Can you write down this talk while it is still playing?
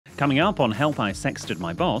Coming up on Help I Sexted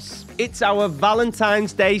My Boss. It's our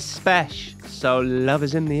Valentine's Day special. So love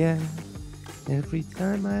is in the air every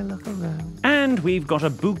time I look around. And we've got a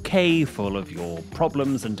bouquet full of your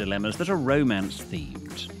problems and dilemmas that are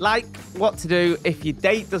romance-themed. Like what to do if your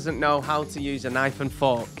date doesn't know how to use a knife and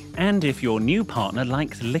fork. And if your new partner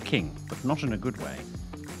likes licking, but not in a good way.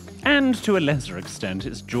 And to a lesser extent,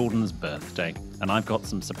 it's Jordan's birthday, and I've got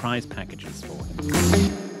some surprise packages for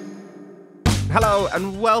him. Hello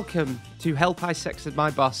and welcome to Help I Sexted My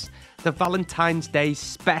Boss, the Valentine's Day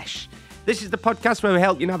special. This is the podcast where we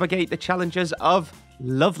help you navigate the challenges of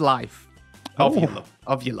love life. Of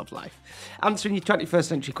your love life. Answering your 21st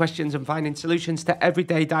century questions and finding solutions to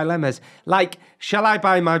everyday dilemmas. Like, shall I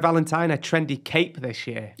buy my Valentine a trendy cape this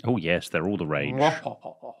year? Oh yes, they're all the rage.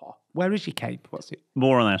 Where is your cape? What's it?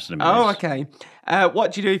 More on that in a minute. Oh, okay.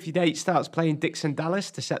 What do you do if your date starts playing Dixon Dallas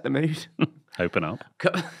to set the mood? Open up.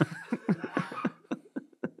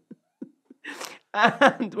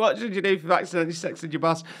 And what should you do if you've accidentally sexted your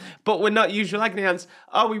boss? But we're not usual agony ants.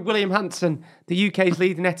 Are we William Hanson, the UK's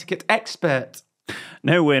leading etiquette expert?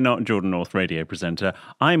 No, we're not Jordan North radio presenter.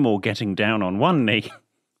 I'm more getting down on one knee.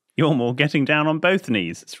 You're more getting down on both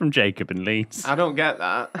knees. It's from Jacob in Leeds. I don't get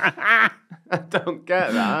that. I don't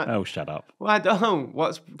get that. Oh, shut up. Well, I don't.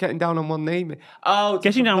 What's getting down on one knee? Oh,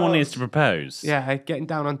 getting down on one knee is to propose. Yeah, getting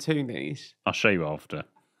down on two knees. I'll show you after.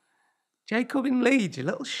 Jacob in Leeds, you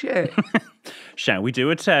little shit. Shall we do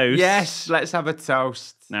a toast? Yes, let's have a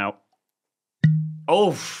toast. Now,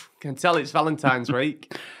 can tell it's Valentine's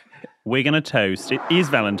week. We're going to toast. It is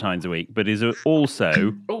Valentine's week, but is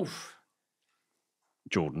also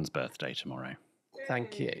Jordan's birthday tomorrow.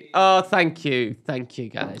 Thank you. Oh, thank you. Thank you,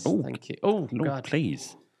 guys. Ooh. Thank you. Oh, Lord, God.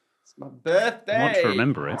 please. It's my birthday. I want to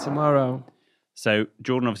remember it. Tomorrow. So,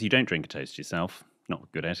 Jordan, obviously, you don't drink a toast yourself.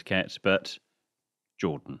 Not good etiquette, but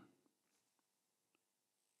Jordan.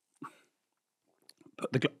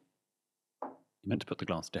 You meant to put the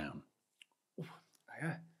glass down.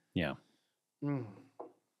 Yeah. Yeah. Mm.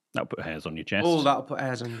 That'll put hairs on your chest. Oh, that'll put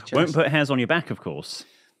hairs on your chest. Won't put hairs on your back, of course.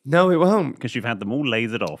 No, it won't. Because you've had them all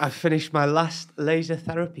lasered off. I finished my last laser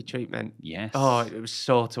therapy treatment. Yes. Oh, it was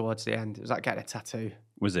sore towards the end. It was like getting a tattoo.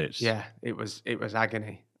 Was it? Yeah, it was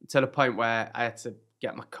agony. To the point where I had to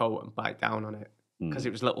get my coat and bite down on it. Because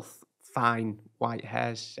it was little fine white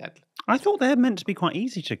hairs shed. I thought they're meant to be quite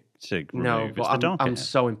easy to remove. No, but I'm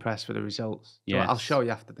so impressed with the results. So Yes. I'll show you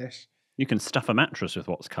after this. You can stuff a mattress with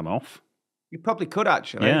what's come off. You probably could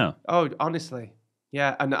actually. Yeah. Oh, honestly.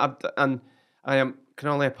 Yeah, and I can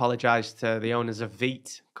only apologise to the owners of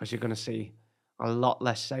Veet because you're going to see a lot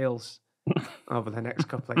less sales over the next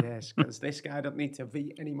couple of years because this guy don't need to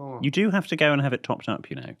Veet anymore. You do have to go and have it topped up,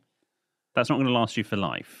 you know. That's not going to last you for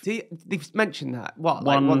life. They've mentioned that. What?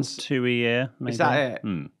 One, like once, 2 a year, maybe? Is that it?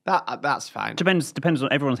 Mm. That's fine. Depends on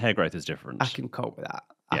everyone's hair growth is different. I can cope with that.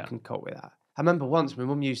 Yeah. I can cope with that. I remember once my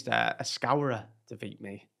mum used a scourer to Veet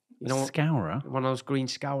me. You know, Scourer? one of those green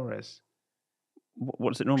scourers.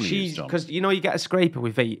 What's it normally used on? Because, you know, you get a scraper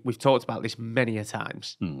with Veet. We've talked about this many a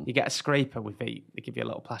times. You get a scraper with Veet. They give you a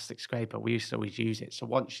little plastic scraper. We used to always use it. So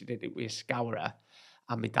once she did it with a scourer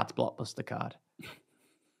and my dad's Blockbuster card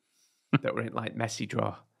that were in, like, messy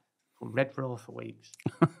drawer. Red roll for weeks.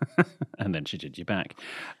 And then she did you back.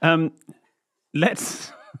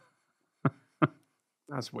 Let's...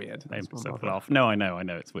 That's weird. Made myself laugh. No, I know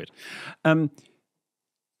it's weird.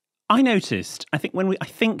 I noticed, I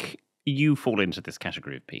think you fall into this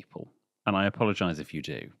category of people, and I apologise if you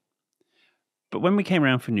do. But when we came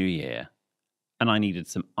around for New Year, and I needed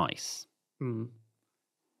some ice,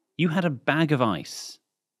 you had a bag of ice.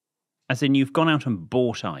 As in, you've gone out and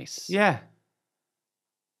bought ice. Yeah.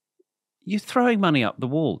 You're throwing money up the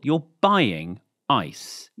wall. You're buying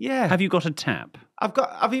ice. Yeah. Have you got a tap?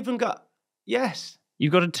 I've even got, yes.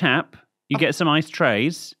 You've got a tap. You get some ice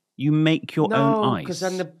trays. You make your own ice. No, because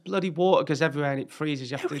then the bloody water goes everywhere and it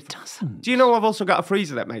freezes. It doesn't. Do you know I've also got a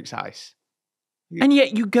freezer that makes ice? And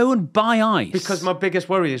yet you go and buy ice. Because my biggest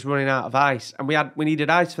worry is running out of ice. And we needed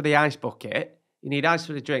ice for the ice bucket. You need ice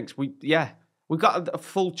for the drinks. We've got a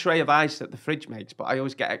full tray of ice that the fridge makes, but I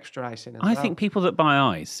always get extra ice in as well. I think people that buy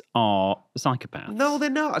ice are psychopaths. No, they're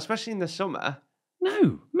not, especially in the summer.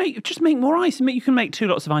 No, just make more ice. You can make 2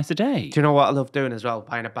 lots of ice a day. Do you know what I love doing as well?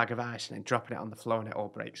 Buying a bag of ice and then dropping it on the floor and it all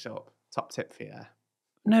breaks up. Top tip for you there.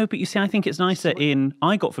 No, but you see, I think it's nicer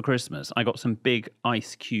I got for Christmas, I got some big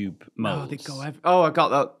ice cube molds. Oh, they go I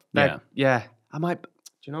got that. Yeah. I might, do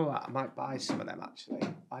you know what? I might buy some of them actually.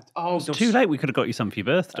 It's too late. We could have got you some for your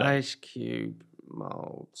birthday. Ice cube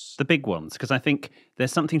moulds. The big ones, because I think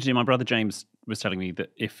there's something to do. My brother James was telling me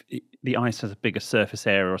that if the ice has a bigger surface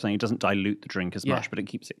area or something, it doesn't dilute the drink as much, but it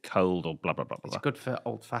keeps it cold or blah, blah, blah, blah. It's good for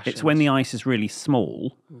old-fashioned. It's when the ice is really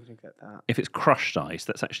small. I'm going to get that. If it's crushed ice,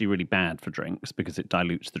 that's actually really bad for drinks because it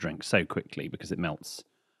dilutes the drink so quickly because it melts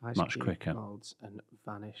much quicker. Moulds and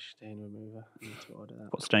vanish stain remover. I need to order that.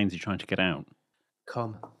 What stains are you trying to get out?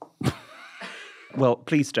 Come. Well,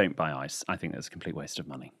 please don't buy ice. I think that's a complete waste of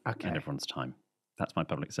money and everyone's time. That's my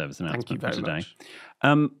public service announcement Thank you for very today.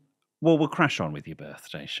 much. Well, we'll crash on with your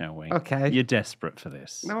birthday, shall we? Okay. You're desperate for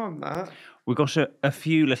this. No, I'm not. We've got a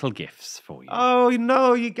few little gifts for you. Oh,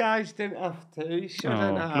 no, you guys didn't have to. You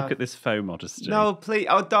shouldn't have. Look at this faux modesty. No, please.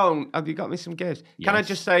 Oh, don't. Have you got me some gifts? Yes. Can I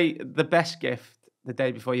just say the best gift the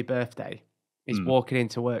day before your birthday is walking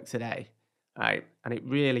into work today, right? And it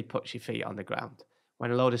really puts your feet on the ground. When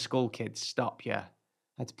a load of school kids stop you, I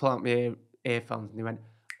had to pull out my earphones and they went,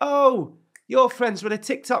 "Oh, you're friends with a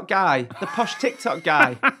TikTok guy, the posh TikTok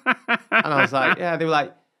guy." And I was like, yeah. They were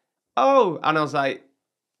like, "Oh." And I was like,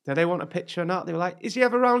 "Do they want a picture or not?" They were like, "Is he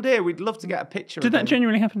ever around here? We'd love to get a picture." Did that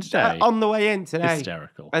genuinely happen today? On the way in today.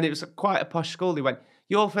 Hysterical. And it was quite a posh school. They went,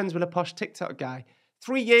 "You're friends with a posh TikTok guy."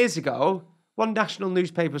 3 years ago, one national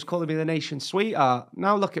newspaper was calling me the nation's sweetheart.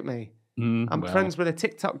 Now look at me. I'm friends with a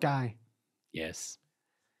TikTok guy. Yes.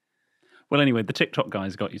 Well, anyway, the TikTok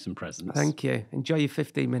guy's got you some presents. Thank you. Enjoy your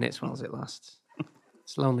 15 minutes whilst it lasts.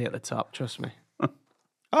 It's lonely at the top, trust me.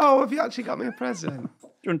 Oh, have you actually got me a present? Do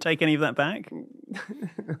you want to take any of that back?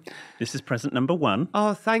 This is present number 1.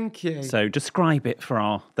 Oh, thank you. So describe it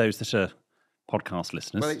for those that are podcast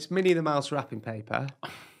listeners. Well, it's Minnie the Mouse wrapping paper.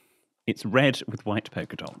 It's red with white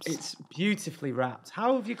polka dots. It's beautifully wrapped.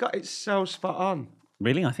 How have you got it so spot on?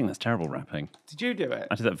 Really? I think that's terrible wrapping. Did you do it?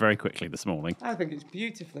 I did that very quickly this morning. I think it's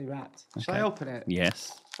beautifully wrapped. Shall I open it?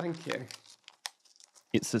 Yes. Thank you.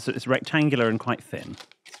 It's rectangular and quite thin.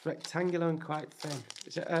 It's rectangular and quite thin.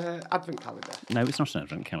 Is it an advent calendar? No, it's not an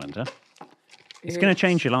advent calendar. It's going to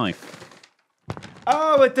change your life.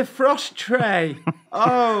 Oh, a defrost tray.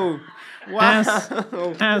 Oh,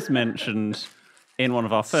 wow. As mentioned in one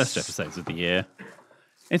of our first episodes of the year,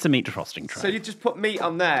 it's a meat defrosting tray. So you just put meat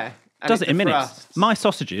on there? And Does it in minutes. defrosts? My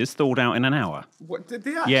sausages thawed out in an hour. What, did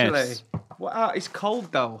they actually? Yes. What, it's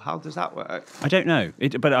cold though. How does that work? I don't know.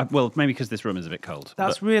 Well, maybe because this room is a bit cold.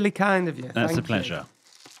 That's really kind of you. That's a pleasure.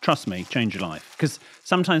 Trust me, change your life. Because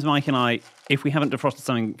sometimes Mike and I, if we haven't defrosted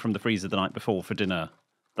something from the freezer the night before for dinner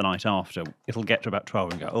the night after, it'll get to about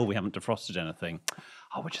 12 and go, "Oh, we haven't defrosted anything.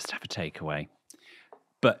 Oh, we'll just have a takeaway."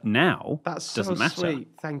 But now, That's doesn't so matter. sweet.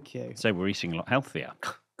 Thank you. So we're eating a lot healthier.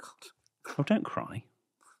 Oh, don't cry.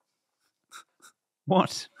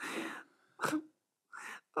 What?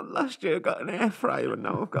 Last year I got an air fryer and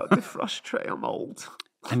now I've got a defrost tray. I'm old.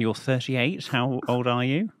 And you're 38. How old are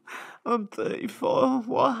you? I'm 34.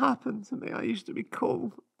 What happened to me? I used to be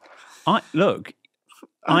cool. I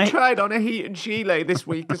tried on a heated gilet this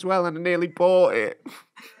week as well and I nearly bought it.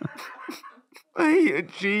 A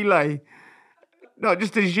heated gilet. Not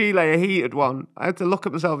just a gilet, a heated one. I had to look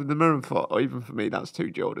at myself in the mirror and thought, oh, even for me, that's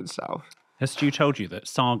too Jordan South. Has Stu told you that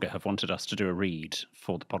Saga have wanted us to do a read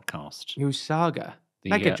for the podcast? Who's Saga?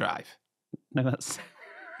 Mega Drive. No, that's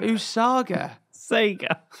Who's Saga?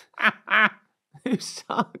 Sega. Who's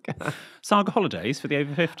Saga? Saga Holidays for the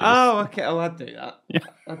over 50s. Oh, okay. Oh, I'd do that. Yeah.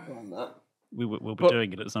 I'd go on that. We'll be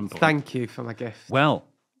doing it at some point. Thank you for my gift. Well,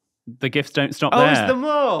 the gifts don't stop Oh, there. is there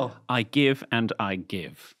more? I give and I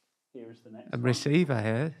give. Here is the next A receiver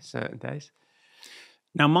here, certain days.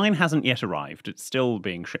 Now, mine hasn't yet arrived. It's still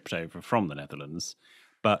being shipped over from the Netherlands.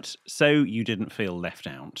 But so you didn't feel left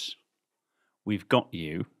out, we've got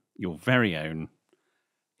you your very own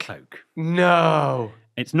cloak. No.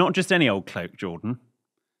 It's not just any old cloak, Jordan.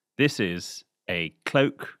 This is a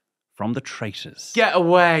cloak from the Traitors. Get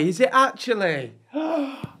away. Is it actually?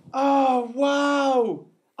 Oh, wow.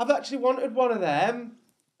 I've actually wanted one of them.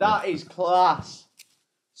 That is class.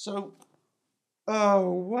 So, oh,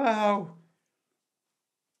 wow.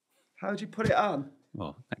 How'd you put it on?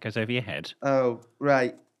 Well, that goes over your head. Oh,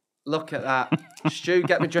 right. Look at that. Stu,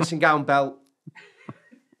 get my dressing gown belt.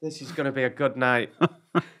 This is going to be a good night.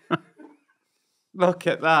 Look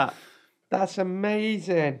at that. That's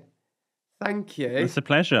amazing. Thank you. It's a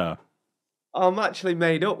pleasure. I'm actually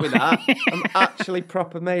made up with that. I'm actually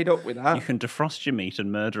proper made up with that. You can defrost your meat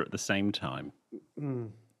and murder at the same time. Do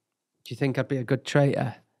you think I'd be a good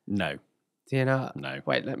traitor? No. Do you not? No.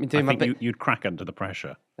 Wait, let me do my I think bit. you'd crack under the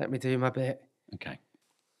pressure. Let me do my bit. Okay.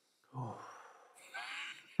 Oh.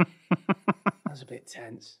 That's a bit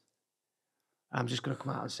tense. I'm just going to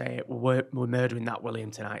come out and say it. We're murdering that William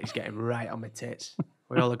tonight. He's getting right on my tits.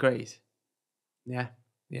 We all agreed? Yeah?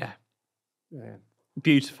 Yeah. Yeah.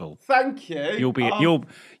 Beautiful. Thank you.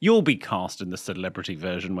 You'll be cast in the celebrity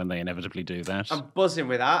version when they inevitably do that. I'm buzzing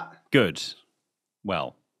with that. Good.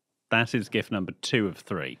 Well, that is gift number 2 of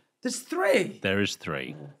 3. There's 3? There is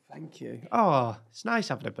 3. Oh, thank you. Oh, it's nice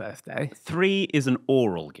having a birthday. 3 is an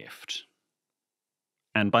oral gift.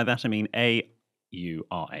 And by that I mean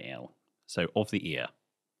A-U-R-A-L. So of the ear.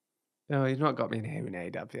 No, you've not got me an hearing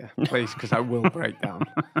aid, have you? Please, because I will break down.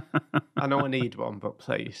 I know I need one, but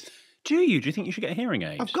please. Do you? Do you think you should get a hearing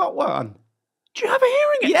aid? I've got one. Do you have a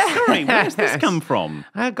hearing aid? Yes. Sorry, where does this come from?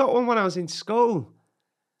 I got one when I was in school.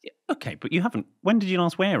 Okay, but you haven't. When did you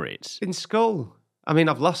last wear it? In school. I mean,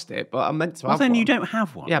 I've lost it, but I'm meant to have one. Well, then you don't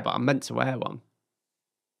have one. Yeah, but I'm meant to wear one.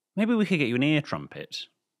 Maybe we could get you an ear trumpet.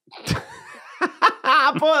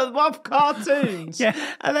 But what cartoons? Yeah.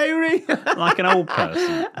 Are they real? Like an old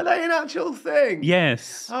person. Are they an actual thing?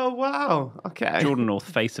 Yes. Oh, wow. Okay. Jordan North,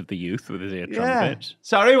 face of the youth with his ear trumpet.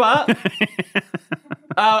 Sorry, what?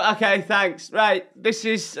 Oh, okay, thanks. Right, this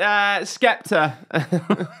is Scepter.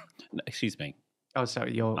 No, excuse me. Oh,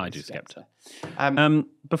 sorry, you're I do Scepter.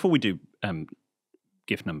 Before we do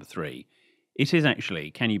gift number 3, it is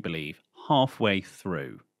actually, can you believe, halfway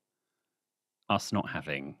through us not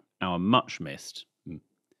having our much missed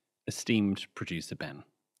esteemed producer Ben.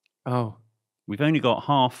 Oh. We've only got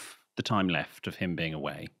half the time left of him being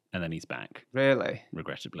away, and then he's back. Really?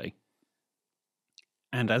 Regrettably.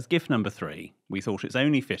 And as gift number 3, we thought it's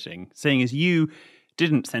only fitting, seeing as you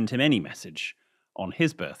didn't send him any message on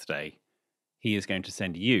his birthday, he is going to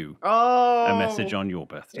send you a message on your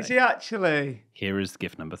birthday. Is he actually? Here is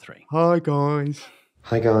gift number 3. Hi, guys.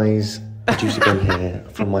 Hi guys, producer Ben here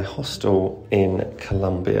from my hostel in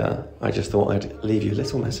Colombia. I just thought I'd leave you a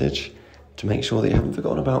little message to make sure that you haven't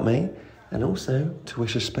forgotten about me, and also to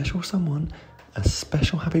wish a special someone a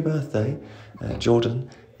special happy birthday. Jordan,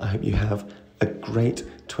 I hope you have a great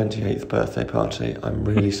 28th birthday party. I'm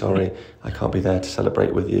really sorry I can't be there to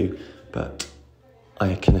celebrate with you, but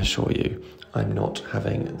I can assure you I'm not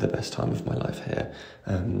having the best time of my life here.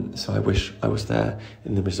 So I wish I was there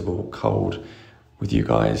in the miserable cold with you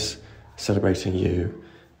guys, celebrating you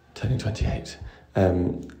turning 28.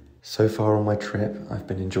 So far on my trip, I've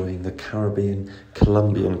been enjoying the Caribbean,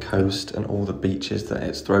 Colombian coast and all the beaches that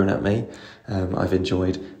it's thrown at me. I've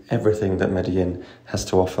enjoyed everything that Medellin has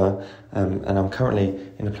to offer. And I'm currently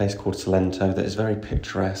in a place called Salento that is very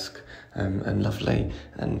picturesque and lovely.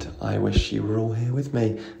 And I wish you were all here with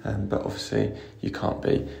me. But obviously you can't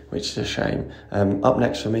be, which is a shame. Up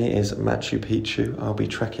next for me is Machu Picchu. I'll be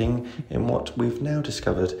trekking in what we've now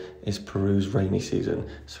discovered is Peru's rainy season.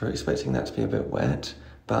 So we're expecting that to be a bit wet,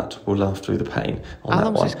 but we'll laugh through the pain on that one. How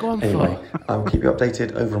long has this gone anyway, for? I'll keep you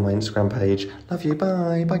updated over on my Instagram page. Love you,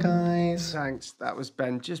 bye. Bye, guys. Thanks. That was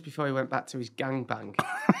Ben just before he went back to his gangbang.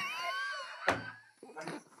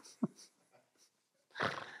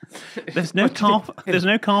 There's no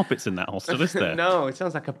carpets in that hostel, is there? No, it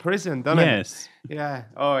sounds like a prison, doesn't it? Yes. Yeah.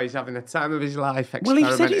 Oh, he's having the time of his life Well, he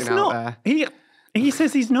said experimenting he's out not. there. He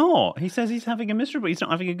says he's not. He says he's having a miserable. He's not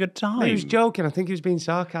having a good time. No, he was joking. I think he was being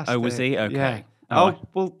sarcastic. Oh, was he? Okay. Yeah. Oh,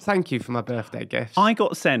 well, thank you for my birthday gift. I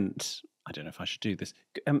got sent. I don't know if I should do this.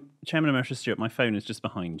 Chairman Emeritus Stewart, my phone is just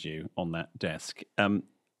behind you on that desk. Ben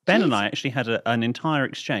and I actually had an entire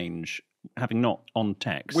exchange, having not on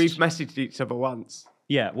text. We've messaged each other once.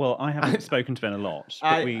 Yeah, well, I haven't spoken to Ben a lot,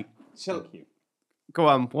 but thank you. Go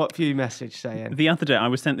on, what have you messaged saying? The other day, I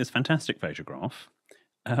was sent this fantastic photograph,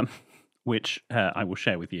 which I will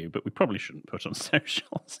share with you, but we probably shouldn't put on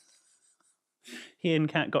socials. He and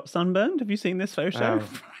Kat got sunburned. Have you seen this photo?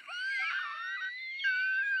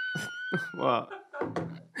 What?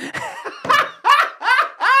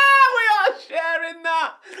 Sharing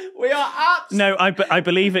that. We are absolutely... No, I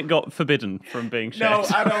believe it got forbidden from being shared. No,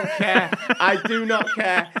 I don't care. I do not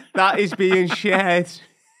care. That is being shared.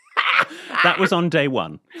 That was on day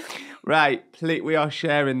 1. Right, please, we are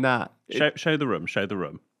sharing that. Show the room. Show the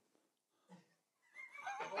room.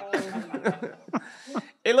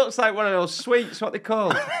 It looks like one of those sweets. What they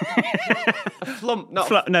called? A flump,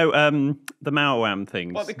 not no. The Mao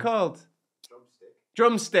things. What they called?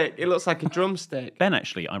 Drumstick. It looks like a drumstick. Ben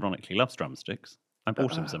actually, ironically, loves drumsticks. I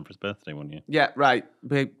bought him some for his birthday one year. Yeah, right.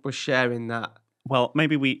 We're sharing that. Well,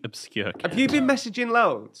 maybe we obscure. Have you been messaging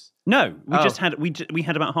loads? No, we just had we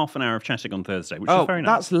had about half an hour of chatting on Thursday, which was very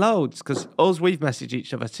nice. That's loads because us we've messaged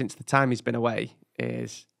each other since the time he's been away.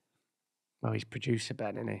 He's producer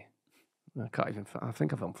Ben, isn't he? I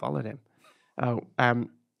think I've unfollowed him.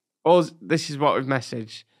 This is what we've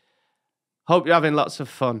messaged. Hope you're having lots of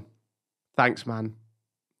fun. Thanks, man.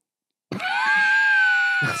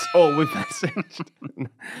 That's all we've messaged.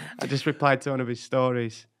 I just replied to one of his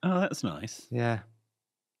stories. Oh, that's nice. Yeah.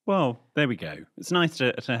 Well, there we go. It's nice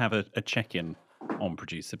to have a check-in on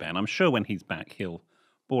producer Ben. I'm sure when he's back, he'll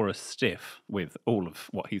bore us stiff with all of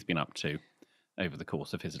what he's been up to over the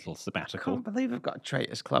course of his little I sabbatical. can't believe I've got a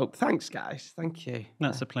traitor's cloak. Thanks, guys. Thank you.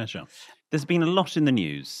 That's a pleasure. There's been a lot in the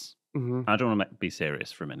news. Mm-hmm. I don't want to be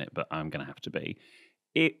serious for a minute, but I'm going to have to be.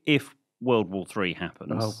 If World War III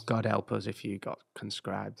happens, Oh, God help us if you got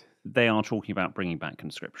conscribed. they are talking about bringing back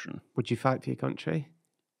conscription. Would you fight for your country?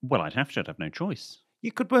 Well, I'd have no choice.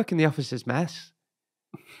 You could work in the officers' mess.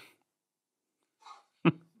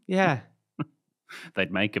 Yeah.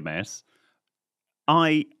 They'd make a mess.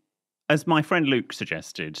 As my friend Luke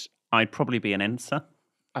suggested, I'd probably be an ensign.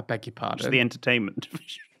 I beg your Which pardon. is the entertainment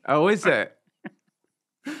division. Oh, is it?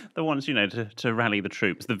 The ones, to rally the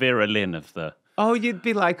troops. The Vera Lynn of the Oh, you'd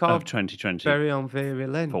be like of 2024. very on Vera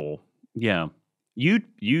Lynn. Yeah.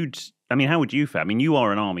 I mean, how would you fare? I mean, you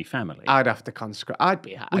are an army family. I'd have to conscript. I'd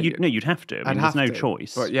be. Well, you'd have to. I mean, there's no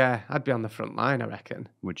choice. But yeah, I'd be on the front line, I reckon.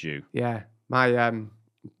 Would you? Yeah. My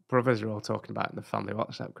brothers are all talking about it in the family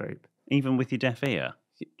WhatsApp group. Even with your deaf ear?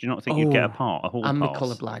 Do you not think you'd get a hall and my pass?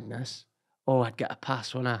 colour blindness. Oh, I'd get a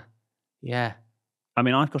pass, wouldn't I? Yeah. I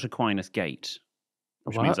mean, I've got Aquinas gait,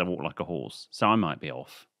 which What? means I walk like a horse, so I might be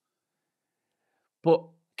off. But,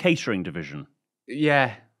 Catering division.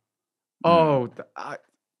 yeah. Oh,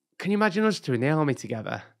 can you imagine us two in the army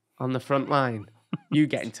together on the front line? You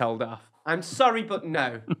getting told off. I'm sorry, but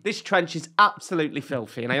no. This trench is absolutely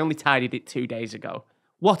filthy, and I only tidied it 2 days ago.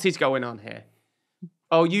 What is going on here?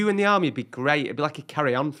 Oh, you in the army would be great. It'd be like a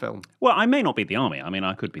carry-on film. Well, I may not be the army. I mean,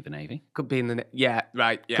 I could be the navy. Could be in the... Yeah,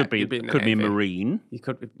 right. Yeah, Could be you'd in the a Navy. marine. You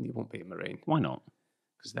won't be a marine Why not?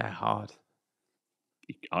 because they're hard.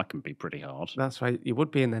 I can be pretty hard. That's right. You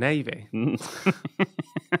would be in the Navy.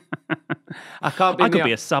 I can't be. I could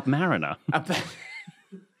be a submariner.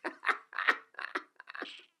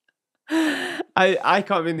 I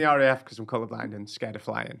can't be in the RAF because I'm colourblind and scared of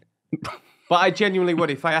flying. But I genuinely would.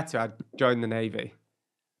 If I had to, I'd join the Navy.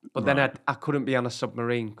 But then I couldn't be on a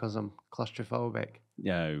submarine because I'm claustrophobic.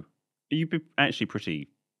 No. You'd be actually pretty...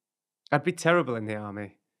 I'd be terrible in the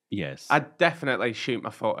army. Yes. I'd definitely shoot my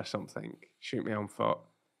foot or something. Shoot my own foot.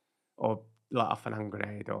 Or let off an hand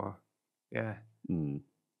grenade or... Yeah.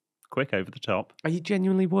 Quick, over the top. Are you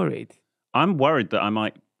genuinely worried? I'm worried that I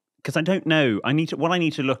might... Because I don't know. What I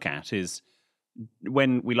need to look at is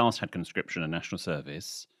when we last had conscription and national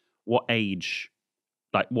service, what age...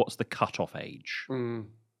 Like, what's the cut-off age?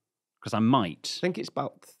 Because I might... I think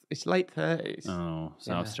it's late 30s. Oh,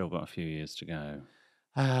 so I've still got a few years to go.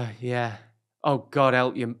 Yeah. Oh, God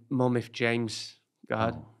help your mum if James...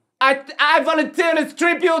 God. Oh. I volunteer as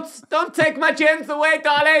tributes. Don't take my chains away,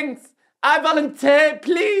 darlings. I volunteer,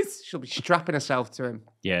 please. She'll be strapping herself to him.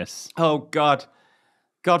 Yes. Oh, God.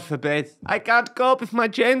 God forbid. I can't cope if my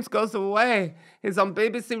James goes away. He's on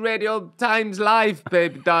BBC Radio Times Live,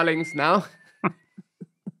 baby darlings, now.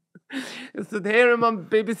 You should hear him on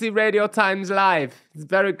BBC Radio Times Live. It's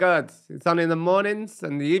very good. It's on in the mornings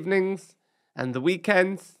and the evenings and the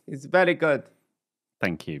weekends. It's very good.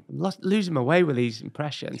 Thank you. I'm losing my way with these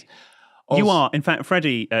impressions. You are. In fact,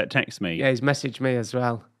 Freddie texted me. Yeah, he's messaged me as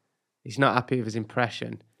well. He's not happy with his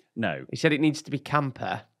impression. No. He said it needs to be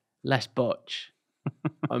camper, less Butch,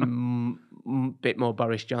 a bit more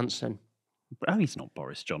Boris Johnson. Oh, he's not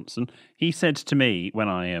Boris Johnson. He said to me when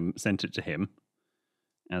I sent it to him,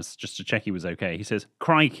 as just to check he was okay, he says,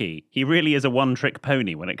 "Crikey, he really is a one-trick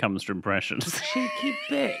pony when it comes to impressions." Cheeky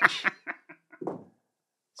bitch.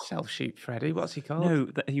 Self-shoot Freddy, what's he called? No,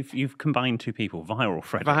 you've combined two people. Viral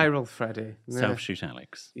Freddie. Viral Freddy. Yeah. Self-shoot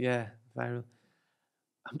Alex. Yeah, viral.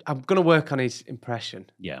 I'm going to work on his impression.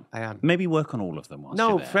 Yeah. I am. Maybe work on all of them whilst No,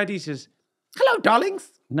 you're there. Freddie's is, "Hello, darlings."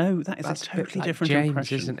 No, that is That's a a bit totally like different James,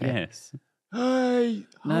 impression. isn't it? Yes. Hi.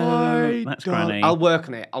 No, that's Granny. I'll work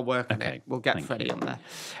on it. I'll work on Okay, it. We'll get thank Freddie you. on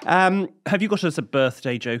there. Have you got us a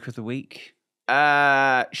birthday joke of the week?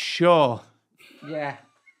 Sure. Yeah.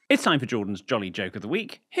 It's time for Jordan's Jolly Joke of the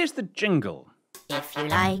Week. Here's the jingle. If you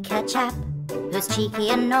like a chap who's cheeky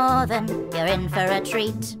and northern, you're in for a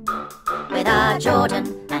treat with our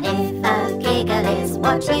Jordan. And if a giggle is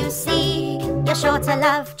what you seek, you're sure to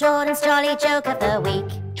love Jordan's Jolly Joke of the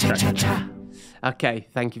Week. Cha-cha-cha. Okay,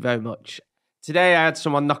 thank you very much. Today I had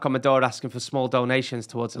someone knock on my door asking for small donations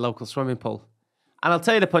towards a local swimming pool. And I'll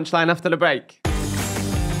tell you the punchline after the break.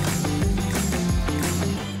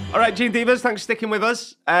 All right, Gene Divas, thanks for sticking with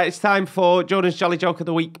us. It's time for Jordan's Jolly Joke of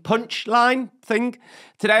the Week punchline thing.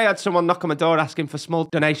 Today I had someone knock on my door asking for small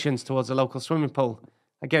donations towards a local swimming pool.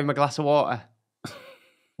 I gave him a glass of water.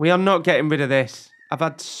 We are not getting rid of this. I've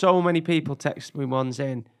had so many people text me ones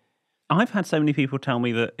in. I've had so many people tell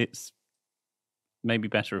me that it's maybe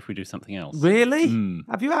better if we do something else. Really?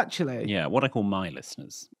 Have you actually? Yeah, what I call my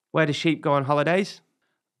listeners. Where do sheep go on holidays?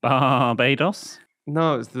 Barbados?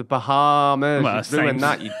 No, it's the Bahamas. Well, You ruined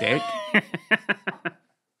that, you dick.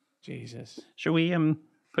 Jesus. Shall we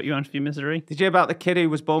put you out of your misery? Did you hear about the kid who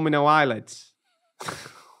was born with no eyelids?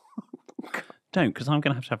 Don't, because I'm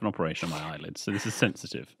going to have an operation on my eyelids, so this is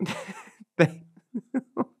sensitive. Oh,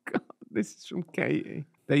 God. This is from Katie.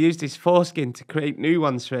 They used his foreskin to create new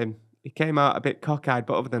ones for him. He came out a bit cockeyed,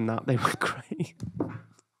 but other than that, they were great.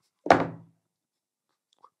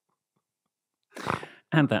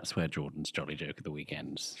 And that's where Jordan's Jolly Joke of the Week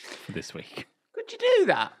ends for this week. Could you do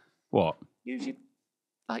that? What? Use your,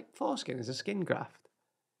 foreskin as a skin graft?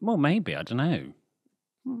 Well, maybe. I don't know.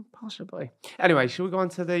 Possibly. Anyway, shall we go on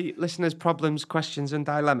to the listeners' problems, questions, and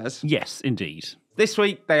dilemmas? Yes, indeed. This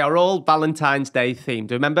week, they are all Valentine's Day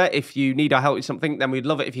themed. Remember, if you need our help with something, then we'd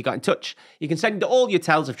love it if you got in touch. You can send all your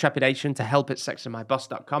tales of trepidation to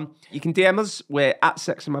help@sexedmyboss.com. You can DM us. We're at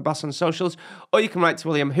sexedmyboss on socials. Or you can write to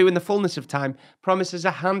William, who in the fullness of time promises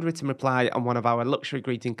a handwritten reply on one of our luxury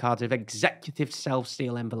greeting cards of executive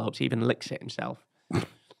self-seal envelopes. He even licks it himself.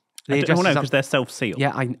 Because they're self-sealed.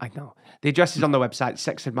 Yeah, I know. The address is on the website,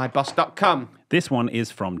 sexedmyboss.com. This one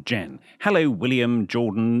is from Jen. Hello, William,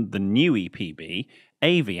 Jordan, the new EPB,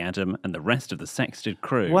 AV Adam, and the rest of the Sexted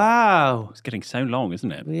crew. Wow. It's getting so long,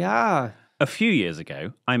 isn't it? We are. A few years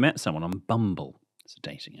ago, I met someone on Bumble. It's a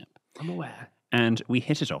dating app. I'm aware. And we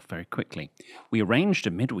hit it off very quickly. We arranged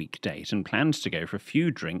a midweek date and planned to go for a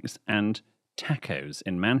few drinks and tacos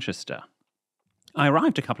in Manchester. I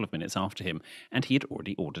arrived a couple of minutes after him, and he had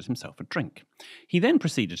already ordered himself a drink. He then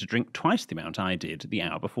proceeded to drink twice the amount I did the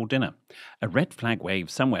hour before dinner. A red flag waved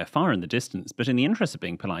somewhere far in the distance, but in the interest of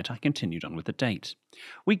being polite, I continued on with the date.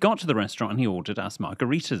 We got to the restaurant and he ordered us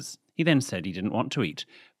margaritas. He then said he didn't want to eat,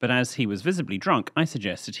 but as he was visibly drunk, I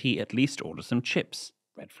suggested he at least order some chips.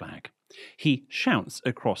 Red flag. He shouts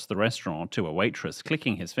across the restaurant to a waitress,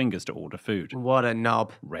 clicking his fingers to order food. What a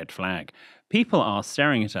knob. Red flag. People are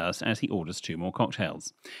staring at us as he orders 2 more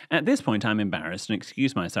cocktails. At this point, I'm embarrassed and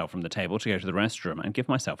excuse myself from the table to go to the restroom and give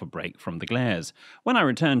myself a break from the glares. When I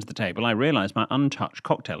return to the table, I realise my untouched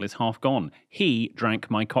cocktail is half gone. He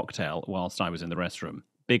drank my cocktail whilst I was in the restroom.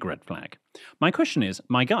 Big red flag. My question is,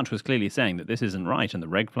 my gut was clearly saying that this isn't right and the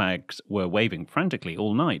red flags were waving frantically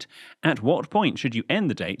all night. At what point should you end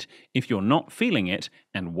the date if you're not feeling it?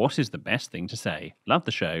 And what is the best thing to say? Love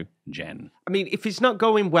the show, Jen. I mean, if it's not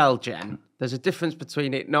going well, Jen, there's a difference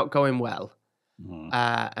between it not going well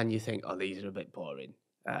and you think, oh, these are a bit boring.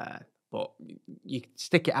 But you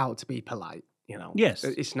stick it out to be polite, you know. Yes.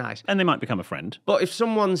 It's nice. And they might become a friend. But if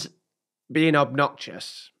someone's being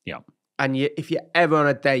obnoxious... Yeah. And if you ever on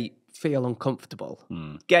a date feel uncomfortable,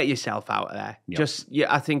 get yourself out of there. Yep.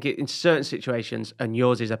 I think in certain situations, and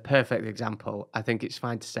yours is a perfect example, I think it's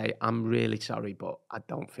fine to say, I'm really sorry, but I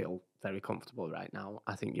don't feel very comfortable right now.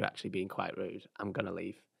 I think you're actually being quite rude. I'm going to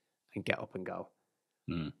leave and get up and go.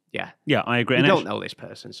 Yeah. Yeah, I agree. You and don't know this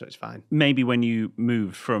person, so it's fine. Maybe when you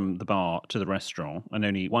moved from the bar to the restaurant and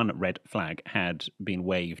only one red flag had been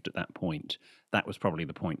waved at that point, that was probably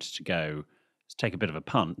the point to go... take a bit of a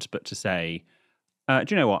punt, but to say, do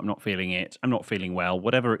you know what? I'm not feeling it. I'm not feeling well.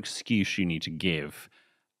 Whatever excuse you need to give.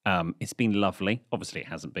 It's been lovely. Obviously, it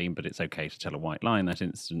hasn't been, but it's okay to tell a white lie in that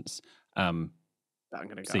instance. I'm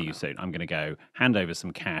going to go see you soon. I'm going to go hand over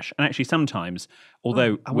some cash. And actually, sometimes,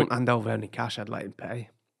 although I wouldn't hand over any cash, I'd let him pay.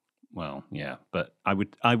 Well, yeah, but I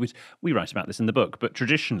would. We write about this in the book. But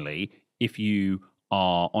traditionally, if you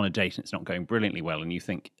are on a date and it's not going brilliantly well and you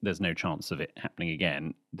think there's no chance of it happening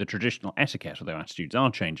again, the traditional etiquette, although attitudes are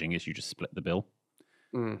changing, is you just split the bill.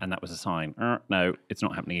 And that was a sign, no, it's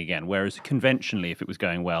not happening again. Whereas conventionally, if it was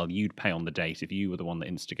going well, you'd pay on the date. If you were the one that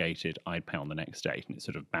instigated, I'd pay on the next date, and it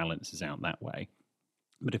sort of balances out that way.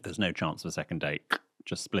 But if there's no chance of a second date,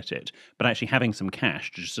 just split it. But actually having some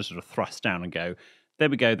cash to just sort of thrust down and go, there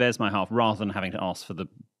we go, there's my half, rather than having to ask for the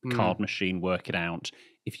card machine, work it out.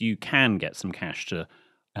 If you can get some cash to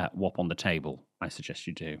whop on the table, I suggest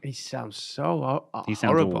you do. He sounds so He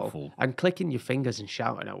sounds horrible. awful. And clicking your fingers and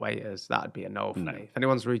shouting at waiters, that'd be a no for me. If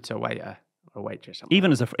anyone's rude to a waiter or a waitress,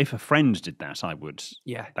 even as if a friend did that, I would.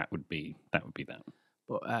 Yeah, that would be that.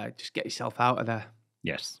 But just get yourself out of there.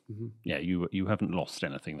 Yes. Yeah, you haven't lost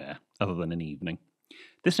anything there other than an evening.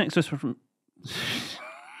 This next was from.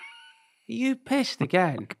 Are you pissed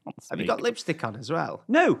again? Have you got lipstick on as well?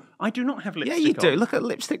 No, I do not have lipstick. Yeah, you do. on. Look at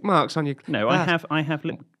lipstick marks on your. No, glass. I have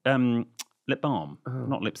lip balm,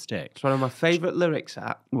 not lipstick. It's one of my favourite lyrics.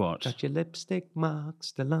 What? Got your lipstick mark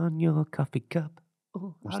still on your coffee cup.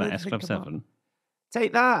 Oh, What's that? S Club 7.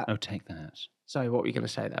 Take that. Oh, take that. Sorry, what were you going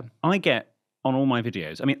to say then? I get on all my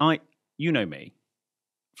videos. I mean, you know me.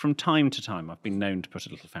 from time to time, I've been known to put a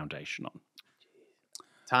little foundation on.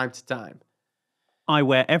 Time to time. I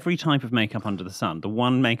wear every type of makeup under the sun. The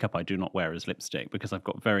one makeup I do not wear is lipstick because I've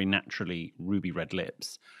got very naturally ruby red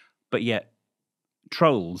lips. But yet,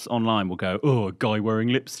 trolls online will go, "Oh, a guy wearing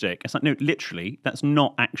lipstick." It's like, no, literally, that's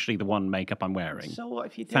not actually the one makeup I'm wearing. So what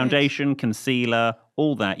if you did? Foundation, concealer,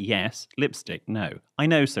 all that, yes. Lipstick, no. I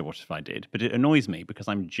know, so what if I did? But it annoys me because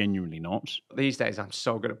I'm genuinely not. These days, I'm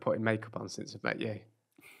so good at putting makeup on since I've met you.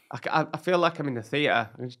 I feel like I'm in the theatre.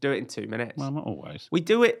 I can just do it in 2 minutes. Well, not always. We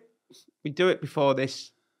do it before the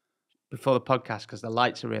podcast because the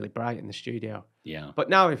lights are really bright in the studio. Yeah. But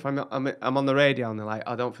now if I'm on the radio and they're like,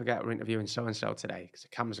 "Oh, don't forget we're interviewing so and so today because the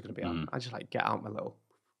cameras are going to be on," I just like get out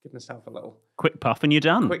give myself a little quick puff and you're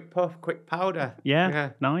done. quick puff, quick powder. Yeah,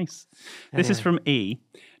 nice. This is from E.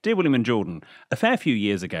 Dear William and Jordan, a fair few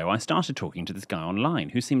years ago, I started talking to this guy online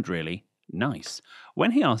who seemed really nice.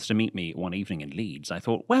 When he asked to meet me one evening in Leeds, I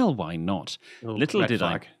thought, well, why not? Ooh, Little red did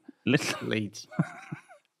flag. Leeds.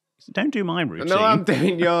 Don't do my routine. No, I'm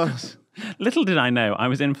doing yours. Little did I know I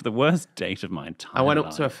was in for the worst date of my entire I went up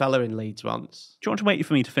life. to a fella in Leeds once. Do you want to wait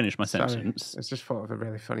for me to finish my Sorry, sentence? I just thought of a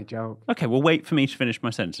really funny joke. Okay, well, wait for me to finish my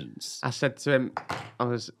sentence. I said to him,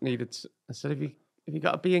 I said, have you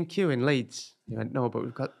got a B&Q in Leeds? He went, no, but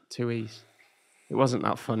we've got 2 E's. It wasn't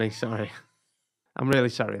that funny, sorry. I'm really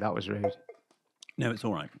sorry, that was rude. No, it's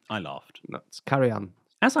all right. I laughed. Let's carry on.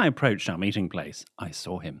 As I approached our meeting place, I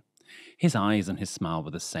saw him. His eyes and his smile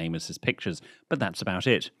were the same as his pictures, but that's about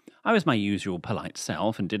it. I was my usual polite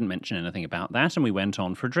self and didn't mention anything about that, and we went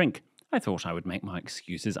on for a drink. I thought I would make my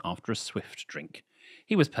excuses after a swift drink.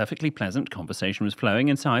 He was perfectly pleasant, conversation was flowing,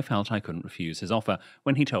 and so I felt I couldn't refuse his offer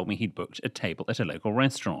when he told me he'd booked a table at a local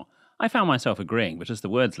restaurant. I found myself agreeing, but as the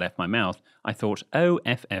words left my mouth, I thought,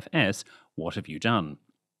 OFFS, what have you done?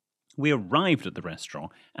 We arrived at the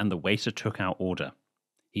restaurant, and the waiter took our order.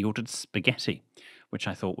 He ordered spaghetti, which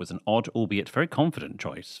I thought was an odd, albeit very confident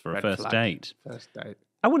choice for a first date. First date.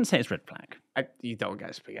 I wouldn't say it's red flag. You don't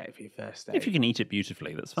get spaghetti for your first date. If you can eat it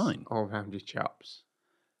beautifully, that's fine. All around your chops.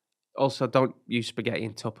 Also, don't use spaghetti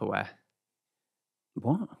in Tupperware.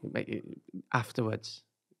 What? Make it afterwards.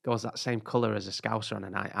 It goes that same colour as a Scouser on a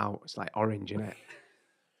night out. It's like orange, isn't it?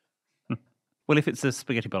 Well, if it's a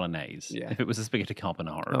spaghetti bolognese, Yeah. if it was a spaghetti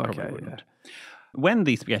carbonara, it Okay, probably wouldn't. yeah. When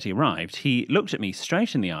the spaghetti arrived, he looked at me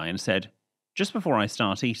straight in the eye and said, just before I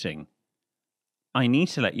start eating, I need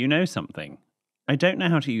to let you know something. I don't know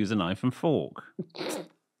how to use a knife and fork.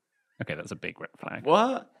 Okay, that's a big red flag.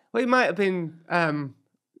 What? Well, it might have been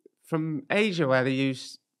from Asia where they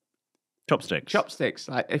use Chopsticks. chopsticks.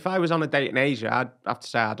 Like, if I was on a date in Asia, I'd have to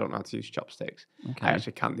say I don't know how to use chopsticks. Okay. I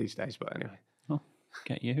actually can these days, but anyway. Oh,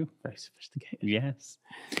 get you. Very sophisticated. Yes.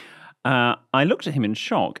 I looked at him in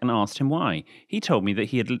shock and asked him why. He told me that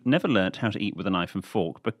he had never learnt how to eat with a knife and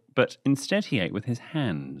fork, but instead he ate with his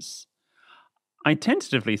hands. I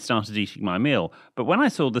tentatively started eating my meal, but when I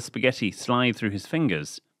saw the spaghetti slide through his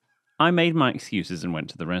fingers, I made my excuses and went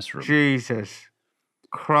to the restroom. Jesus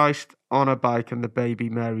Christ on a bike and the baby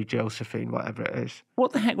Mary Josephine, whatever it is.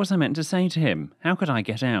 What the heck was I meant to say to him? How could I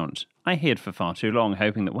get out? I hid for far too long,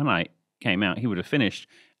 hoping that when I came out he would have finished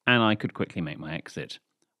and I could quickly make my exit.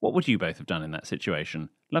 What would you both have done in that situation?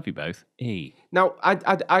 Love you both. E. Now,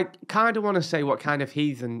 I kind of want to say what kind of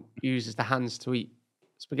heathen uses the hands to eat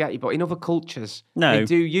spaghetti, but in other cultures, No. they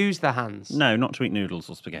do use the hands. No, not to eat noodles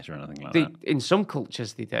or spaghetti or anything like that. In some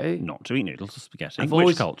cultures, they do. Not to eat noodles or spaghetti.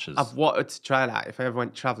 Which cultures? I've wanted to try that. If I ever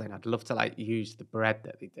went travelling, I'd love to like use the bread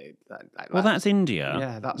that they do. Well, that's India.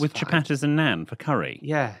 Yeah, that's with fine. chapatis and naan for curry.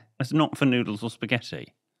 Yeah. It's not for noodles or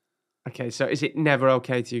spaghetti. Okay, so is it never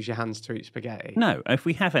okay to use your hands to eat spaghetti? No, if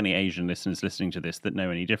we have any Asian listeners listening to this that know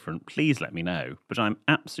any different, please let me know. But I'm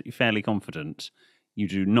absolutely fairly confident you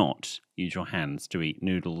do not use your hands to eat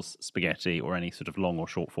noodles, spaghetti, or any sort of long or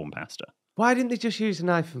short form pasta. Why didn't they just use a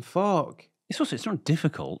knife and fork? It's not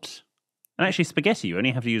difficult. And actually, spaghetti, you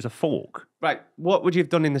only have to use a fork. Right, what would you have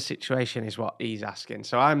done in the situation is what he's asking.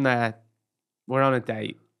 So I'm there, we're on a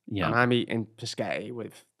date, Yeah. and I'm eating spaghetti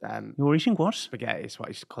with... You're eating what? Spaghetti is what I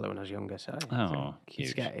used to call it when I was younger. So Oh, cute.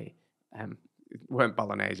 Spaghetti. It weren't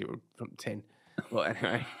bolognese, it was from tin. But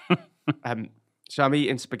anyway. So I'm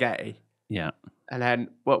eating spaghetti. Yeah. And then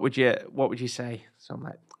what would you say? So I'm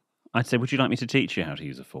like, I'd say, would you like me to teach you how to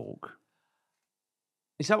use a fork?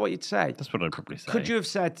 is that what you'd say? That's what I'd probably say. Could you have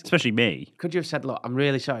said, Especially me. look, I'm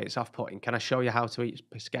really sorry, it's off-putting. Can I show you how to eat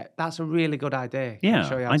spaghetti? That's a really good idea. Yeah,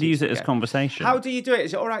 Show you how I'd to eat use it as spaghetti. conversation. How do you do it?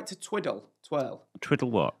 Is it all right to twirl?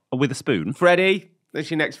 Twiddle what? Oh, with a spoon? Freddie,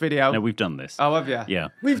 that's your next video. No, we've done this. Oh, have you? Yeah.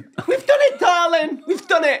 We've done it, darling. We've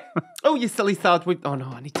done it. Oh, you silly sod. Oh no,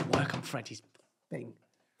 I need to work on Freddie's thing.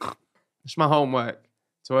 It's my homework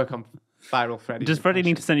to work on viral Freddie. Does Freddie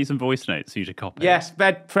need to send you some voice notes for you to copy? Yes,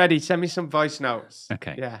 Freddie, send me some voice notes.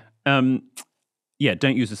 Okay. Yeah. Yeah,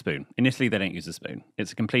 don't use a spoon. In Italy, they don't use a spoon.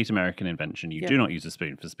 It's a complete American invention. You do not use a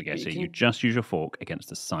spoon for spaghetti. You just use your fork against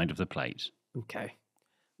the side of the plate. Okay.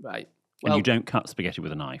 Right. And you don't cut spaghetti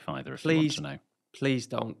with a knife either, if you want to know. Please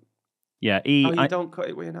don't. Yeah. You don't cut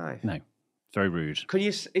it with a knife? No. It's very rude.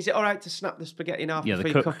 Is it all right to snap the spaghetti in half Yeah, before the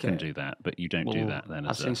you cook cook can it? do that, but you don't do that then.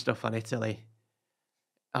 I've seen stuff on Italy,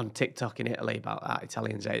 on TikTok in Italy about that.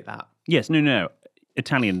 Italians ate that. Yes, no.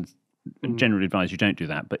 Italians generally advise you don't do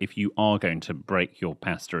that, but if you are going to break your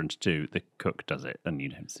pasta into two, the cook does it and you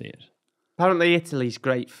don't see it. Apparently Italy's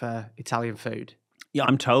great for Italian food. Yeah,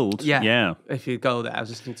 I'm told. Yeah. If you go there, I was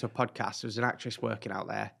listening to a podcast. There was an actress working out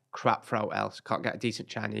there. Crap for out else. Can't get a decent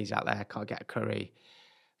Chinese out there. Can't get a curry.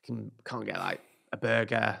 Can't get like a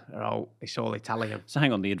burger. It's all Italian. So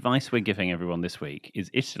hang on. The advice we're giving everyone this week is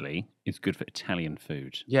Italy is good for Italian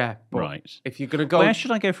food. Yeah. But right. If you're going to go... Where should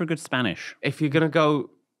I go for a good Spanish? If you're going to go...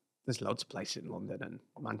 There's loads of places in London and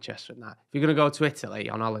Manchester and that. If you're going to go to Italy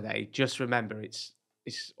on holiday, just remember it's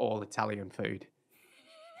all Italian food.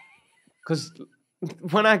 Because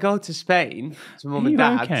when I go to Spain to mum and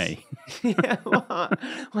dad's... okay? Yeah,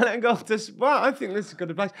 when I go to... Well, I think this is a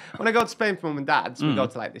good advice. When I go to Spain for mum and dad's, we go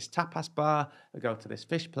to like this tapas bar, we go to this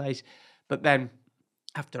fish place. But then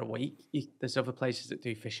after a week, there's other places that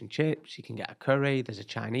do fish and chips. You can get a curry. There's a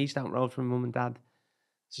Chinese down the road from mum and dad.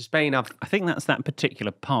 So Spain, I think that's that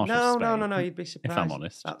particular part of Spain. No, you'd be surprised. If I'm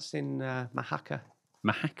honest. That's in Majaca.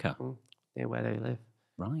 Majaca? Near where they live.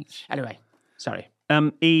 Right. Anyway, sorry.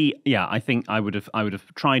 I think I would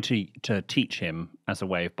have tried to teach him as a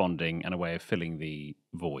way of bonding and a way of filling the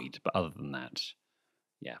void. But other than that,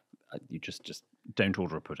 yeah, you just don't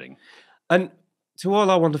order a pudding. And to all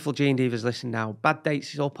our wonderful G&D divas listening now, bad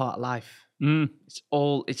dates is all part of life. It's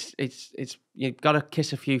you've got to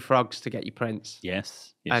kiss a few frogs to get your prince.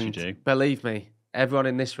 Yes, and you do. Believe me, everyone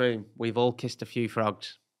in this room, we've all kissed a few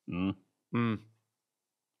frogs. Well,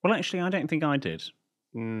 actually, I don't think I did.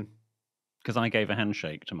 Because I gave a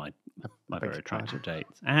handshake to my very attractive date.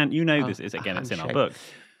 And you know this is, again, it's in our book.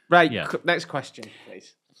 Right, next question,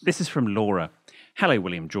 please. This is from Laura. Hello,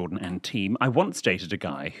 William, Jordan and team. I once dated a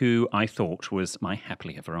guy who I thought was my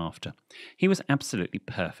happily ever after. He was absolutely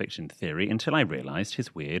perfect in theory until I realised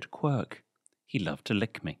his weird quirk. He loved to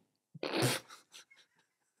lick me.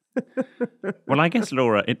 Well, I guess,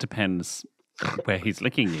 Laura, it depends where he's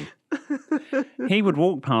licking you. He would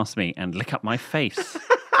walk past me and lick up my face,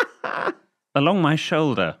 along my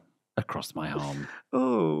shoulder, across my arm.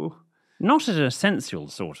 Oh. Not in a sensual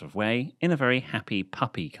sort of way, in a very happy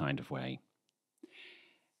puppy kind of way.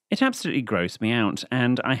 It absolutely grossed me out,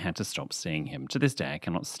 and I had to stop seeing him. To this day, I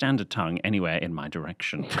cannot stand a tongue anywhere in my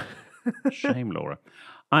direction. Shame, Laura.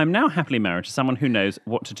 I am now happily married to someone who knows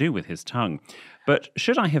what to do with his tongue. But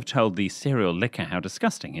should I have told the serial licker how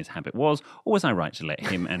disgusting his habit was, or was I right to let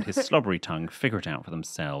him and his slobbery tongue figure it out for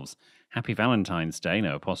themselves? Happy Valentine's Day,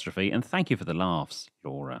 no apostrophe, and thank you for the laughs,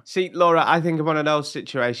 Laura. See, Laura, I think of one of those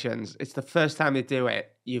situations. It's the first time you do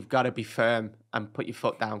it, you've got to be firm and put your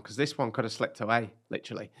foot down, because this one could have slipped away,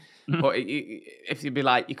 literally. But if you'd be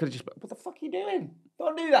like, you could have just, what the fuck are you doing?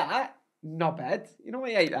 Don't do that. Knobhead. You know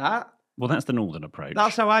I hate that. Well, that's the northern approach.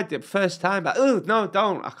 That's how I did first time. But, oh, no,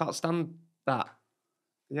 don't. I can't stand that.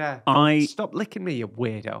 Yeah. Stop licking me, you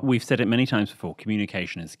weirdo. We've said it many times before,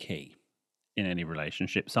 communication is key in any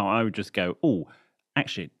relationship. So I would just go, oh,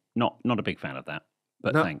 actually, not a big fan of that,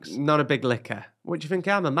 but thanks. Not a big licker. What do you think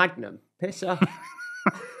I'm, a Magnum? Piss off.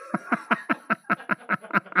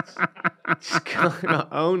 Just can't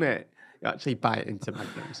own it. You actually bite into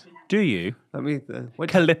Magnums. Do you?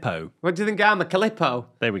 Calippo. What do you think I'm, a Calippo?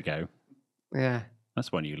 There we go. Yeah.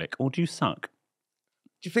 That's one you lick. Or do you suck?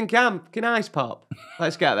 Do you think I'm, can ice pop?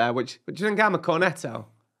 Let's get there. Do you think I'm a Cornetto?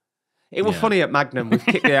 It was funny at Magnum. We've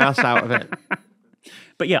kicked the ass out of it.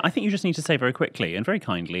 But yeah, I think you just need to say very quickly and very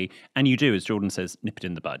kindly, and you do, as Jordan says, nip it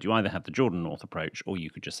in the bud. You either have the Jordan North approach, or you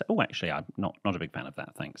could just say, oh, actually, I'm not a big fan of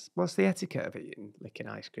that, thanks. What's the etiquette of eating, licking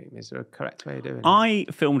ice cream? Is there a correct way of doing it? I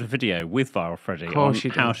filmed a video with Viral Freddy on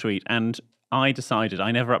how to eat, and I decided,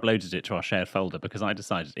 I never uploaded it to our shared folder because I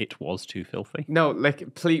decided it was too filthy. No,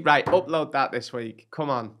 please, right, upload that this week. Come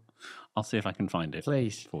on. I'll see if I can find it,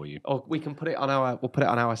 please, for you. Or we can put it on we'll put it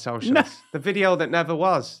on our socials. No. The video that never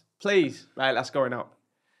was. Please. Right, that's going up.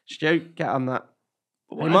 Stu, get on that.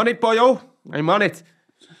 I'm on it, boyo. I'm on it.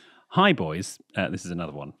 Hi, boys. This is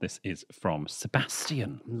another one. This is from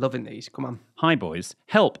Sebastian. I'm loving these. Come on. Hi, boys.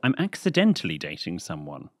 Help, I'm accidentally dating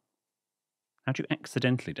someone. How do you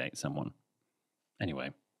accidentally date someone?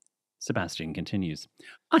 Anyway, Sebastian continues.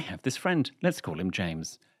 I have this friend. Let's call him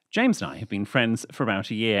James. James and I have been friends for about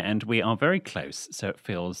a year and we are very close, so it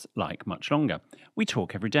feels like much longer. We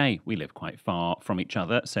talk every day. We live quite far from each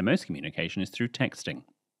other, so most communication is through texting.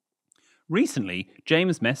 Recently,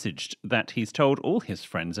 James messaged that he's told all his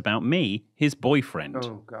friends about me, his boyfriend.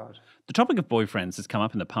 Oh, God. The topic of boyfriends has come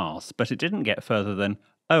up in the past, but it didn't get further than,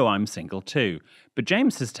 oh, I'm single too. But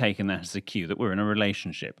James has taken that as a cue that we're in a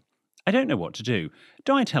relationship. I don't know what to do.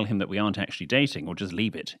 Do I tell him that we aren't actually dating or just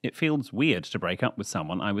leave it? It feels weird to break up with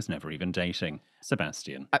someone I was never even dating.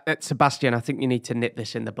 Sebastian. Sebastian, I think you need to nip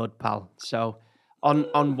this in the bud, pal. So on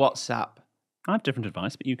WhatsApp, I have different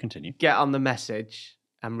advice, but you continue. get on the message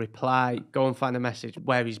and reply. Go and find a message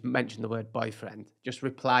where he's mentioned the word boyfriend. Just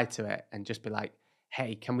reply to it and just be like,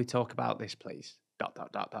 hey, can we talk about this, please? ...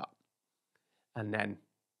 And then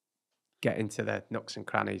get into the nooks and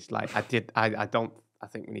crannies. Like I think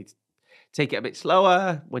we need to take it a bit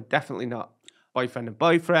slower. We're definitely not boyfriend and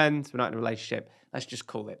boyfriend. We're not in a relationship. Let's just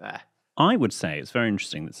call it there. I would say it's very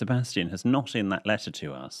interesting that Sebastian has not in that letter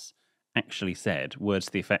to us actually said words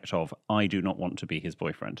to the effect of, I do not want to be his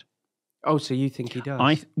boyfriend. Oh, so you think he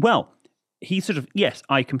does? He sort of, yes,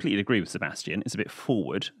 I completely agree with Sebastian. It's a bit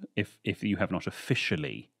forward if you have not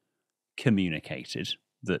officially communicated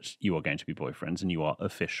that you are going to be boyfriends and you are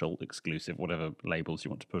official, exclusive, whatever labels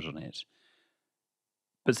you want to put on it.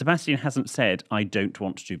 But Sebastian hasn't said, I don't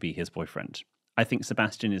want to be his boyfriend. I think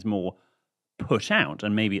Sebastian is more put out,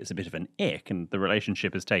 and maybe it's a bit of an ick, and the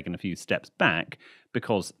relationship has taken a few steps back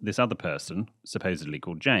because this other person, supposedly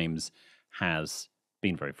called James, has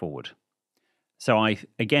been very forward. So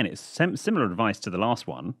again, it's similar advice to the last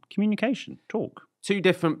one. Communication, talk. Two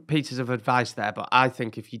different pieces of advice there, but I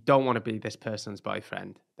think if you don't want to be this person's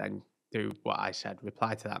boyfriend, then do what I said.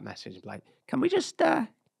 Reply to that message and be like, can we just,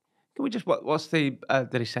 what's the,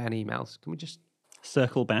 did he say in emails? Can we just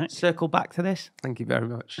circle back to this? Thank you very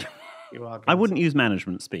much. You are. I wouldn't use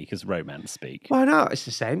management speak as romance speak. Why not? It's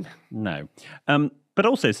the same. No. But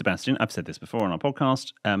also, Sebastian, I've said this before on our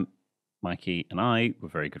podcast, Mikey and I were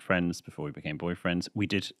very good friends before we became boyfriends. We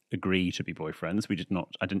did agree to be boyfriends.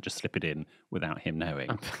 I didn't just slip it in without him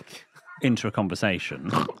knowing into a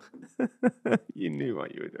conversation. You knew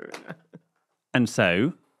what you were doing there. And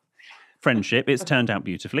so, friendship, it's turned out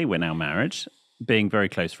beautifully. We're now married. Being very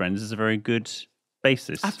close friends is a very good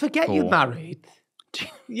basis. I forget you're married.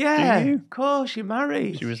 Yeah, of course, you're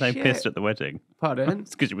married. She was so pissed at the wedding. Pardon?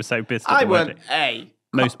 It's because you were so pissed at the wedding.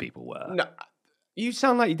 Most people were. No. You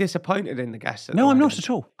sound like you're disappointed in the guests. No, I'm not at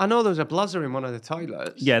all. I know there was a bluzzer in one of the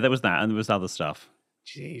toilets. Yeah, there was that, and there was other stuff.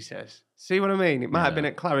 Jesus. See what I mean? It might have been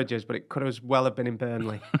at Claridge's, but it could as well have been in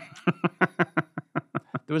Burnley.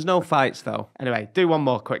 There was no fights, though. Anyway, do one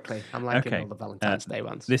more quickly. I'm liking all the Valentine's Day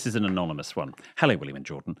ones. This is an anonymous one. Hello, William and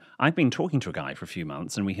Jordan. I've been talking to a guy for a few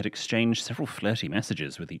months, and we had exchanged several flirty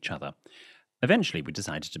messages with each other. Eventually, we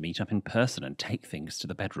decided to meet up in person and take things to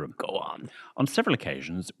the bedroom. Go on. On several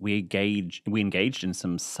occasions, we engaged in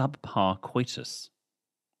some subpar coitus.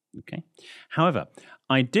 Okay. However,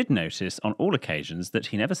 I did notice on all occasions that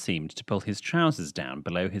he never seemed to pull his trousers down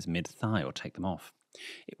below his mid-thigh or take them off.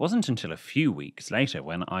 It wasn't until a few weeks later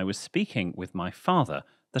when I was speaking with my father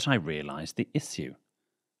that I realised the issue.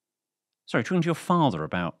 Sorry, talking to your father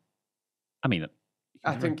about... I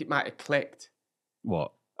think it might have clicked.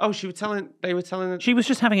 What? Oh, they were telling her... She was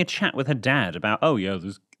just having a chat with her dad about,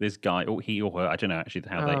 there's this guy, or he or her, I don't know actually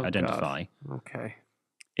how they identify. God. Okay.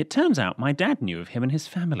 It turns out my dad knew of him and his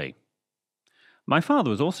family. My father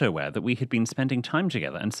was also aware that we had been spending time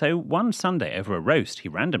together, and so one Sunday over a roast, he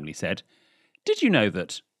randomly said, "Did you know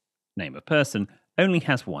that, name of person, only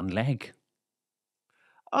has one leg?"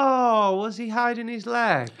 Oh, was he hiding his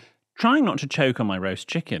leg? Trying not to choke on my roast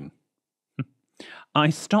chicken. I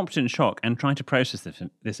stopped in shock and tried to process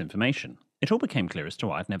this information. It all became clear as to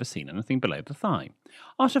why I'd never seen anything below the thigh.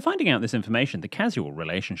 After finding out this information, the casual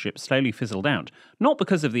relationship slowly fizzled out, not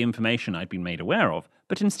because of the information I'd been made aware of,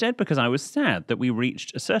 but instead because I was sad that we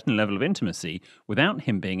reached a certain level of intimacy without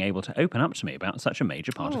him being able to open up to me about such a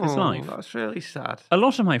major part of his life. That's really sad. A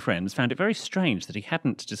lot of my friends found it very strange that he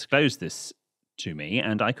hadn't disclosed this to me,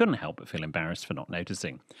 and I couldn't help but feel embarrassed for not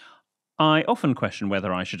noticing. I often question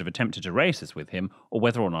whether I should have attempted to raise this with him, or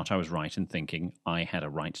whether or not I was right in thinking I had a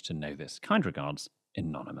right to know this. Kind regards,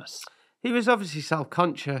 Anonymous. He was obviously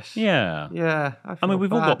self-conscious. Yeah. Yeah.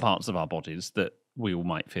 We've all got parts of our bodies that we all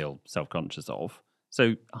might feel self-conscious of.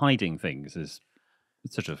 So hiding things is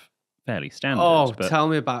sort of fairly standard. Oh, tell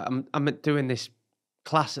me about it. I'm doing this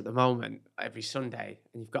class at the moment every Sunday,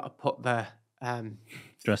 and you've got to put the...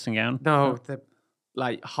 dressing gown? No,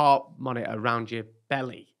 the heart monitor around your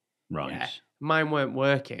belly. Right. Yeah. Mine weren't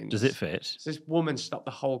working. Does it fit? So this woman stopped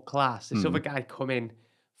the whole class. This other guy come in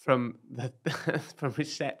from the from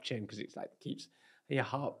reception because it's like keeps your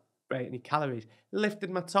heart rate and your calories. Lifted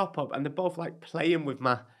my top up and they're both like playing with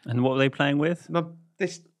And what were they playing with?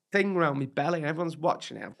 this thing around my belly. And everyone's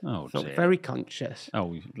watching it. Oh, felt dear. very conscious.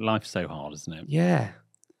 Oh, life's so hard, isn't it? Yeah.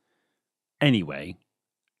 Anyway,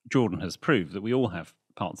 Jordan has proved that we all have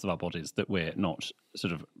parts of our bodies that we're not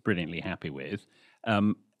sort of brilliantly happy with.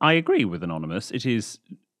 I agree with Anonymous. It is.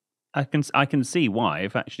 I can see why.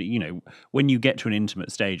 If actually, you know, when you get to an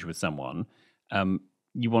intimate stage with someone,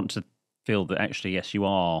 you want to feel that actually, yes, you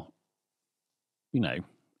are, you know,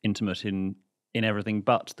 intimate in everything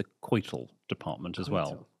but the coital department as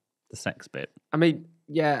well, the sex bit. I mean,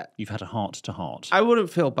 yeah. You've had a heart to heart. I wouldn't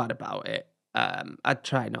feel bad about it. I'd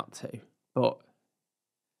try not to, but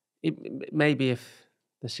maybe if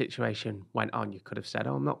the situation went on, you could have said,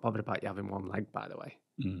 "Oh, I'm not bothered about you having one leg, by the way."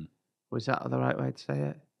 Was that the right way to say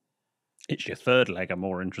it? It's your third leg I'm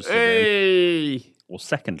more interested in. Or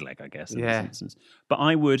second leg, I guess, in this instance. But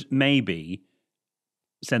I would maybe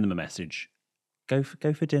send them a message. Go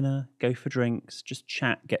for dinner, go for drinks, just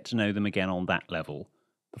chat, get to know them again on that level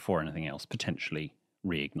before anything else potentially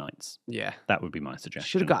reignites. Yeah. That would be my suggestion.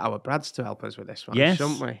 Should have got our Brads to help us with this one, yes,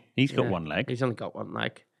 shouldn't we? He's got one leg. He's only got one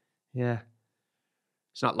leg. Yeah.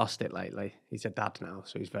 He's not lost it lately. He's a dad now,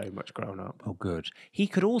 so he's very much grown up. Oh, good. He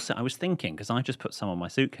could also, I was thinking, because I just put some on my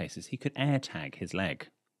suitcases, he could air tag his leg.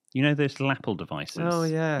 You know those little Apple devices? Oh,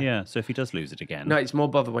 yeah. Yeah, so if he does lose it again. No, it's more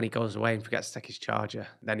bother when he goes away and forgets to take his charger.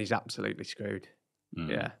 Then he's absolutely screwed.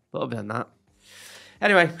 Yeah, but other than that.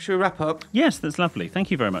 Anyway, should we wrap up? Yes, that's lovely. Thank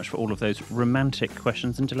you very much for all of those romantic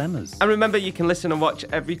questions and dilemmas. And remember, you can listen and watch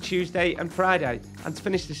every Tuesday and Friday. And to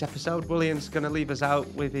finish this episode, William's going to leave us out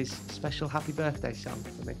with his special happy birthday song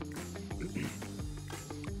for me.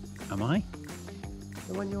 Am I?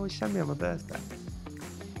 The one you always send me on my birthday.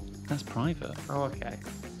 That's private. Oh, okay.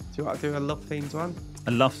 Do you want to do a love-themed one?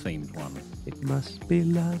 A love-themed one. It must be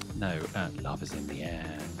love. No, love is in the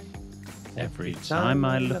air. Every time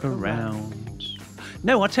I look around.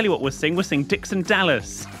 No, I'll tell you what we'll sing. We'll sing Dixon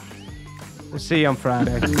Dallas. We'll see you on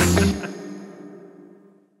Friday.